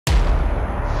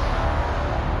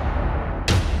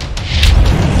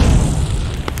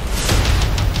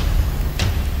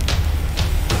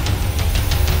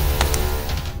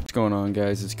going,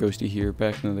 guys? It's Ghosty here,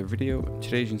 back in another video.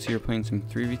 Today you can see we're playing some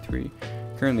 3v3.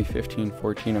 Currently 15-14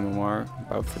 MMR,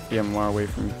 about 50 MMR away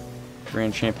from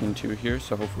Grand Champion 2 here,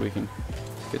 so hopefully we can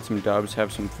get some dubs,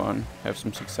 have some fun, have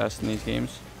some success in these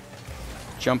games.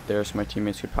 Jump there so my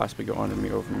teammates could possibly go under me,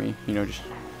 over me, you know, just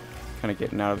kind of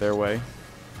getting out of their way.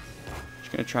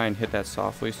 Just going to try and hit that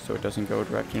softly so it doesn't go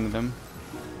directly into them.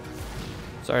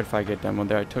 Sorry if I get demoed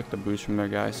there. I took the boost from their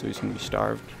guy, so he's going to be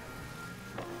starved.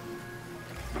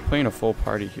 Playing a full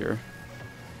party here.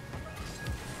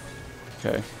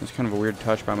 Okay, it's kind of a weird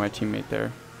touch by my teammate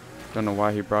there. Don't know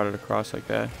why he brought it across like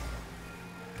that.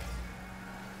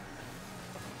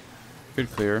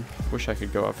 Good clear. Wish I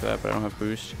could go up for that, but I don't have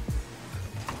boost.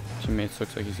 Teammates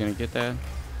looks like he's going to get that.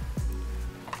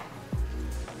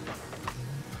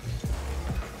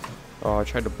 Oh, I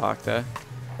tried to block that.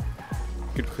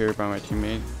 Good clear by my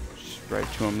teammate. Just right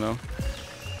to him though.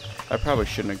 I probably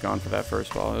shouldn't have gone for that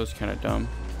first ball. It was kind of dumb.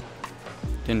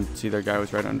 Didn't see their guy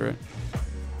was right under it.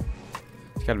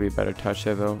 It's got to be a better touch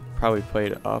there though. Probably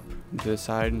played up to the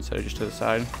side instead of just to the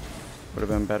side. Would have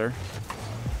been better.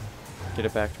 Get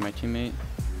it back to my teammate.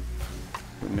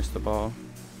 We missed the ball.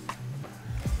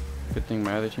 Good thing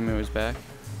my other teammate was back.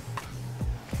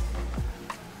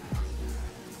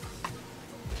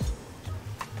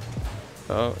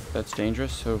 Oh, that's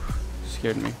dangerous. So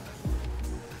scared me.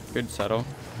 Good settle.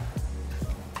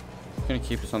 Gonna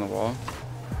keep us on the wall.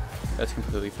 That's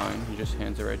completely fine. He just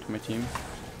hands it right to my team.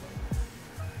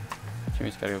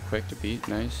 Teammate's gotta go quick to beat.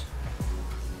 Nice.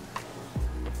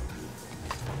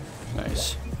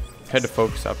 Nice. Had to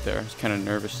focus up there. I was kind of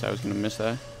nervous I was gonna miss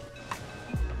that.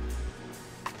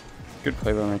 Good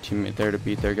play by my teammate there to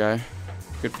beat their guy.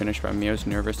 Good finish by me. I was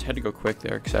nervous. Had to go quick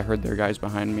there because I heard their guys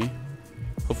behind me.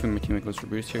 Hopefully my teammate goes for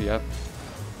boost here. Yep.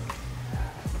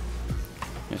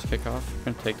 Nice kickoff.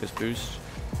 I'm gonna take this boost.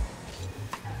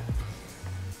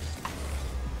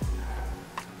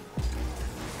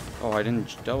 Oh, I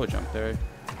didn't double jump there.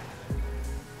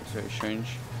 It's very strange.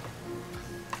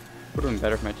 Would have been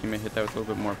better if my teammate hit that with a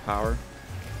little bit more power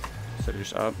instead of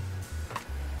just up.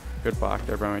 Good block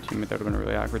there by my teammate. That would have been a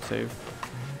really awkward save.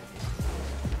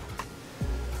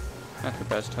 Not the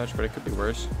best touch, but it could be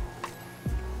worse.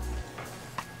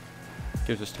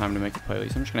 Gives us time to make a play at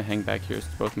least. I'm just going to hang back here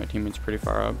since both my teammates are pretty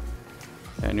far up.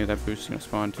 Yeah, I knew that boost was going to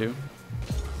spawn too.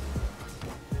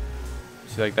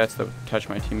 See, like, that's the touch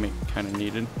my teammate kind of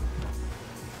needed.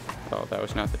 Oh, that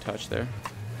was not the touch there.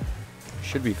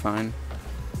 Should be fine.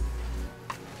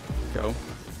 Go.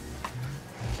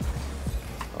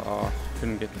 Oh,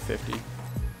 couldn't get the 50.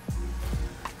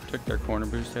 Took their corner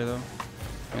boost there though.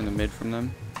 And the mid from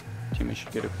them. Teammate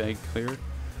should get a big clear.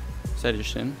 Set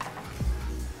it in.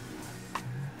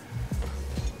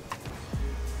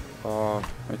 Oh,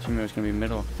 my teammate was going to be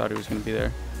middle. Thought he was going to be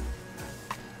there.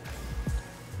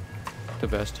 The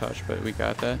best touch, but we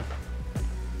got that.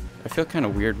 I feel kind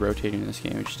of weird rotating in this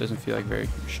game. It just doesn't feel like very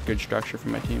good structure for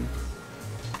my team.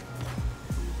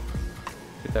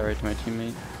 Get that right to my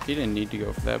teammate. He didn't need to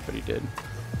go for that, but he did.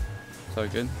 It's all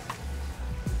good.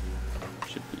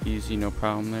 Should be easy, no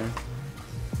problem there.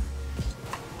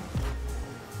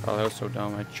 Oh, that was so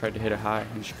dumb. I tried to hit it high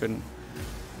and just couldn't.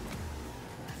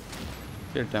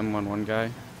 Get a demo on one guy.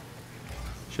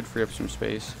 Should free up some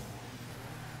space.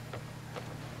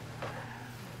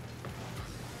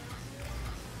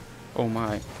 Oh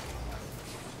my.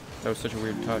 That was such a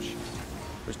weird touch.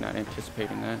 I was not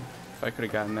anticipating that. If I could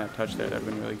have gotten that touch there, that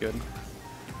would have been really good.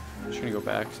 I'm just going to go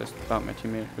back because I thought my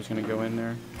teammate was going to go in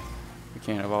there. We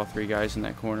can't have all three guys in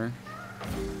that corner.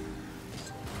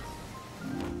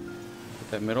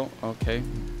 Get that middle. Okay.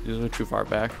 He's a little too far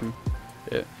back from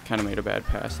it. Kind of made a bad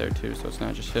pass there too, so it's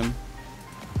not just him.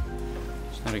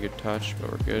 It's not a good touch,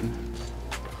 but we're good.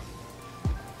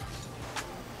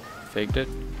 Faked it.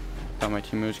 Thought my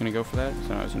teammate was going to go for that,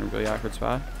 so I was in a really awkward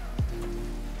spot.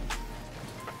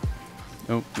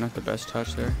 Nope, not the best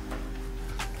touch there.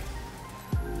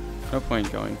 No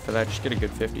point going for that, just get a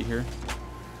good 50 here.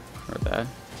 Or that.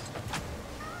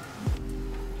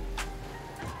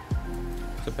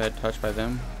 It's a bad touch by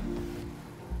them.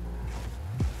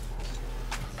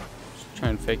 Just try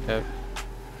and fake that.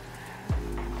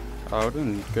 Oh, it would have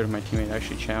been good if my teammate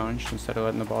actually challenged instead of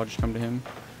letting the ball just come to him.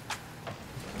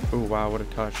 Oh wow, what a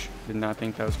touch. Did not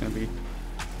think that was going to be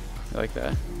like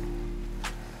that.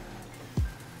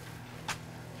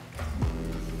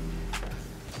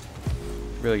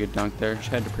 Really good dunk there. Just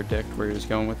had to predict where he was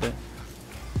going with it.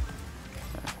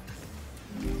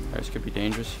 This could be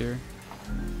dangerous here.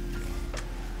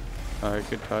 Alright,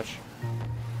 good touch.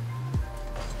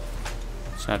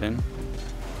 It's not in.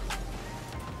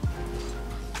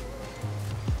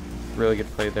 Really good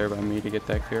play there by me to get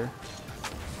that clear.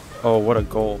 Oh, what a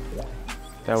goal.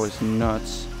 That was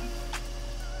nuts.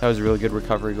 That was a really good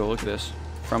recovery goal. Look at this.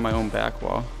 From my own back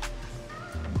wall.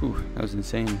 Whew, that was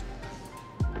insane.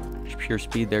 Just pure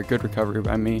speed there. Good recovery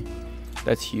by me.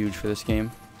 That's huge for this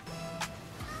game.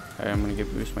 Alright, I'm going to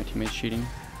give boost. My teammate's cheating.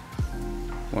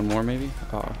 One more maybe?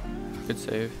 Oh, good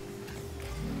save.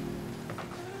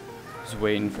 Just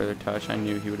waiting for their touch. I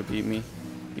knew he would have beat me.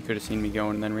 He could have seen me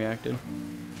going and then reacted.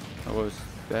 What was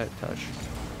that touch?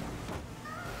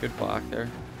 Good block there.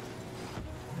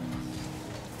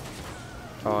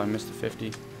 Oh, I missed the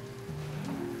 50.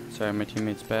 Sorry, my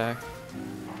teammate's back.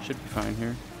 Should be fine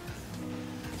here.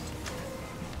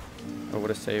 Oh, what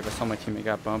a save. I saw my teammate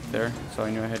got bumped there, so I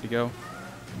knew I had to go.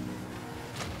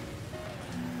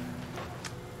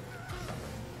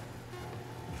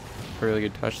 A really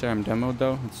good touch there. I'm demoed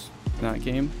though. It's not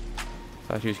game.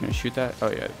 Thought he was going to shoot that.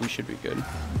 Oh yeah, we should be good.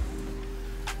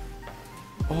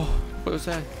 Oh, what was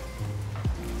that?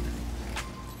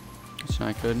 It's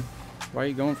not good. Why are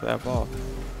you going for that ball?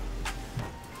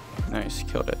 Nice,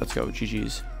 killed it. Let's go,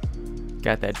 GG's.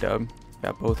 Got that dub.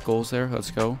 Got both goals there. Let's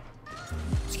go.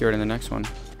 Let's get right in the next one.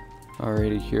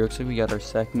 Alrighty, here looks like we got our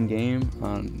second game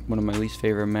on one of my least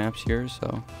favorite maps here,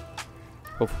 so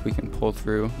hopefully we can pull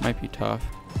through. Might be tough.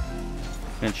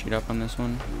 Gonna cheat up on this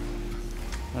one.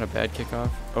 Not a bad kickoff.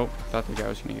 Oh, thought the guy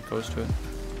was gonna get close to it.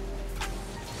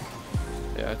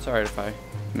 Yeah, it's alright if I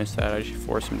miss that. I just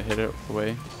force him to hit it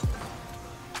away.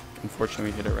 Unfortunately,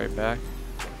 we hit it right back.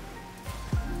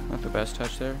 Not the best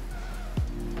touch there.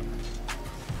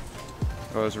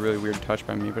 Oh, it was a really weird touch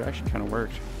by me, but it actually kind of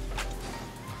worked.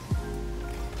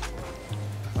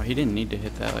 Oh, he didn't need to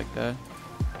hit that like that.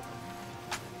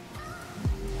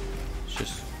 It's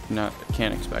just not, I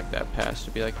can't expect that pass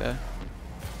to be like that.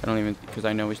 I don't even, because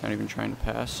I know he's not even trying to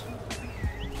pass.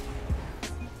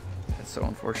 That's so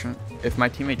unfortunate. If my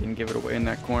teammate didn't give it away in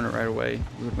that corner right away, it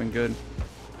would have been good.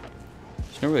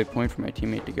 There's no really point for my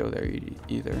teammate to go there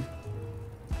either.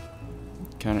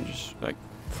 Kind of just like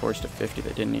forced a 50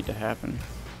 that didn't need to happen.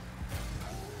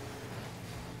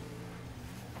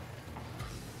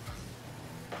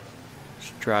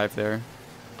 Just drive there.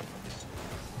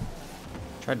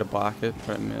 Tried to block it,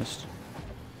 but I missed.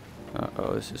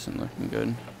 Uh-oh, this isn't looking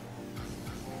good.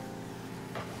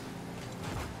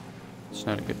 It's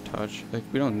not a good touch. Like,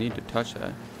 we don't need to touch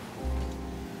that.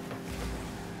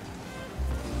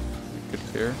 Good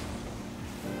clear.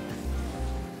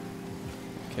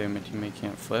 Okay, my teammate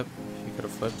can't flip. If he could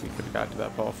have flipped, we could have got to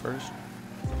that ball first.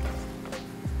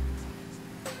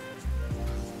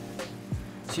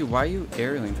 See, why are you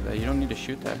aerialing for that? You don't need to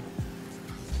shoot that.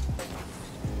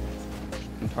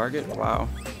 On target? Wow.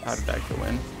 How did that go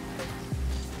in?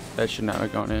 That should not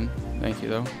have gone in. Thank you,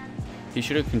 though. He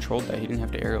should have controlled that. He didn't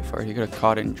have to aerial for it. He could have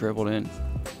caught it and dribbled in.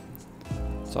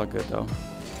 It's all good, though.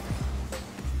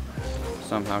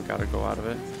 Somehow got to go out of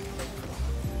it.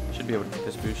 Should be able to get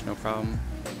this boost, no problem.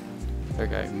 That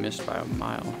guy missed by a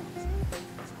mile.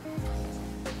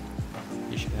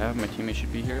 He should have. My teammate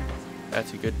should be here.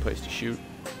 That's a good place to shoot.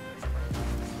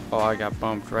 Oh, I got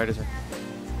bumped right as I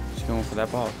was going for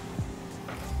that ball.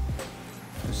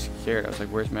 I was scared. I was like,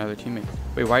 where's my other teammate?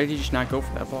 Wait, why did he just not go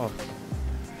for that ball?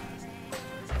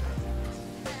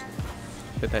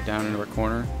 Hit that down into our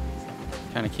corner.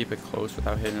 Kind of keep it close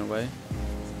without hitting it away.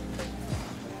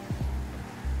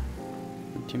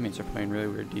 My teammates are playing really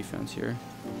weird defense here.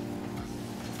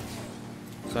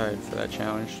 Sorry for that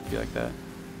challenge to be like that.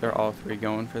 They're all three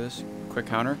going for this. Quick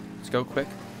counter. Let's go quick.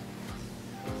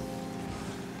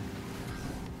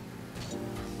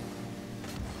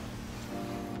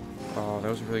 Oh, that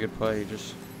was a really good play. He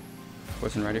just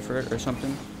wasn't ready for it or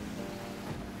something.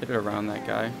 Hit it around that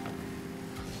guy.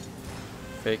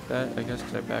 Fake that, I guess,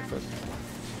 because I backflip.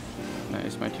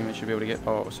 Nice. My teammate should be able to get...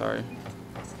 Oh, sorry.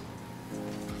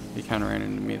 He kind of ran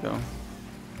into me, though.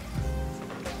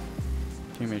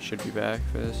 Teammate should be back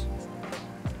for this.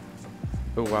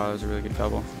 Oh wow, that was a really good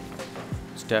double.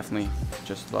 It's definitely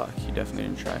just luck. He definitely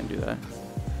didn't try and do that.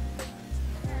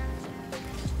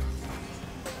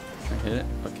 Try and hit it?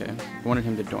 Okay. I wanted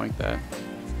him to doink that.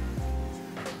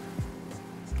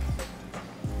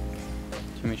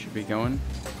 Teammate should be going.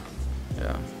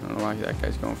 Yeah, I don't know why that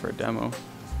guy's going for a demo.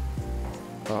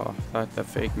 Oh, I thought that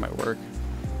fake might work.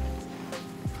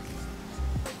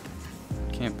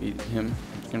 Can't beat him.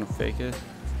 He's gonna fake it.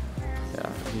 Yeah,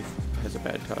 he has a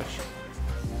bad touch.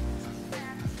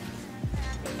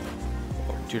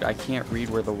 Oh, dude, I can't read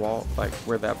where the wall, like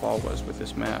where that ball was with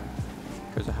this map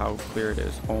because of how clear it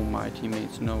is. Oh, my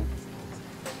teammates know.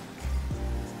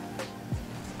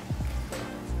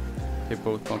 They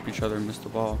both bump each other and miss the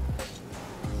ball.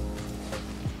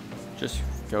 Just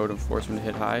go to force him to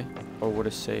hit high. Oh, what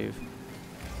a save.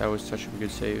 That was such a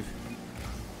good save.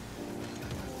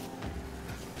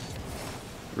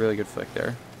 Really good flick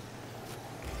there.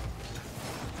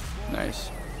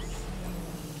 Nice.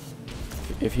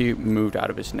 If he moved out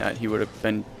of his net, he would have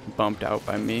been bumped out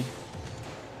by me.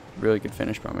 Really good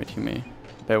finish by my teammate.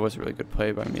 That was a really good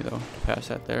play by me, though, to pass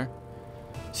that there.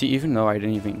 See, even though I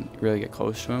didn't even really get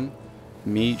close to him,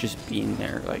 me just being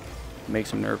there, like,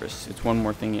 makes him nervous. It's one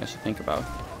more thing he has to think about.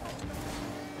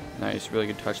 Nice, really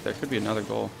good touch there. Could be another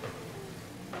goal.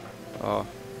 Oh,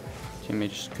 teammate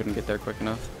just couldn't get there quick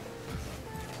enough.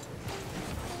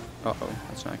 Uh-oh,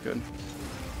 that's not good.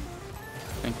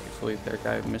 Thankfully, their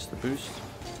guy missed the boost.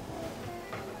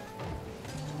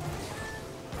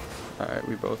 Alright,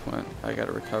 we both went. I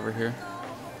gotta recover here.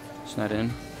 It's not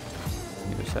in.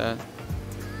 Neither's that.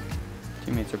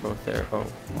 Teammates are both there. Oh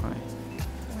my.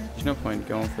 There's no point in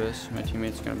going for this. My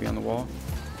teammate's gonna be on the wall.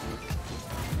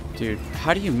 Dude,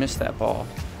 how do you miss that ball?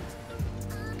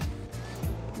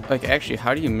 Like, actually,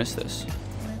 how do you miss this?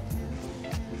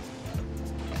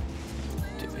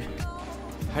 Dude,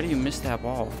 how do you miss that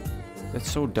ball?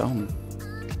 That's so dumb.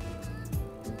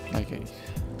 Like,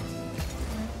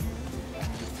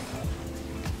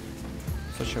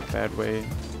 such a bad way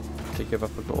to give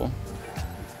up a goal.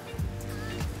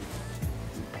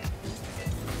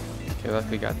 Okay,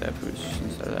 luckily got that boost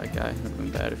instead of that guy. It would have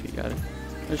been bad if he got it.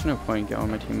 There's no point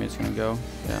going. My teammate's gonna go.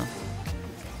 Yeah.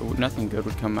 But nothing good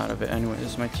would come out of it.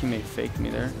 Anyways, my teammate faked me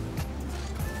there.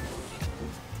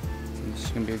 And this is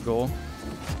gonna be a goal.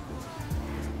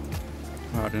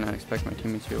 Wow, I did not expect my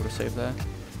teammate to be able to save that.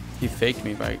 He faked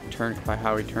me by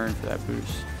how he turned for that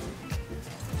boost.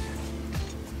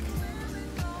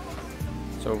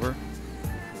 It's over.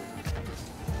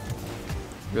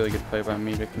 Really good play by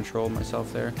me to control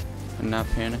myself there and not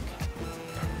panic.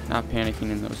 Not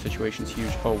panicking in those situations,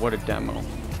 huge. Oh, what a demo.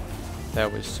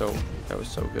 That was so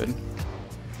good.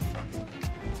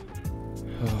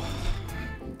 Oh,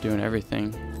 doing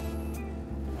everything.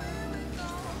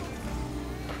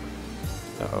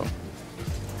 Uh-oh.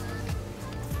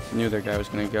 Knew their guy was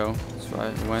gonna go. That's why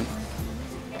I went.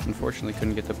 Unfortunately,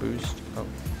 couldn't get the boost. Oh.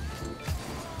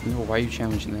 No, why are you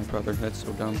challenging that, brother? That's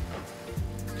so dumb.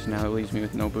 Because now it leaves me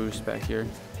with no boost back here.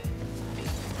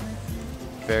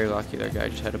 Very lucky that guy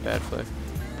just had a bad flick.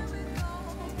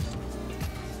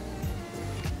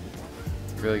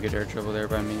 Really good air dribble there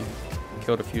by me.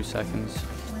 Killed a few seconds.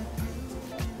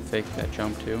 Faked that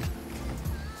jump too.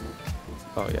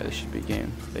 Oh yeah, this should be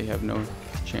game. They have no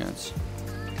chance.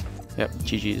 Yep,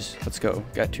 GG's. Let's go.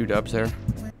 Got 2 dubs there.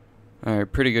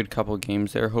 Alright, pretty good couple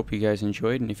games there. Hope you guys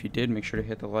enjoyed, and if you did, make sure to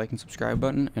hit the like and subscribe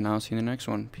button, and I'll see you in the next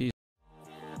one. Peace.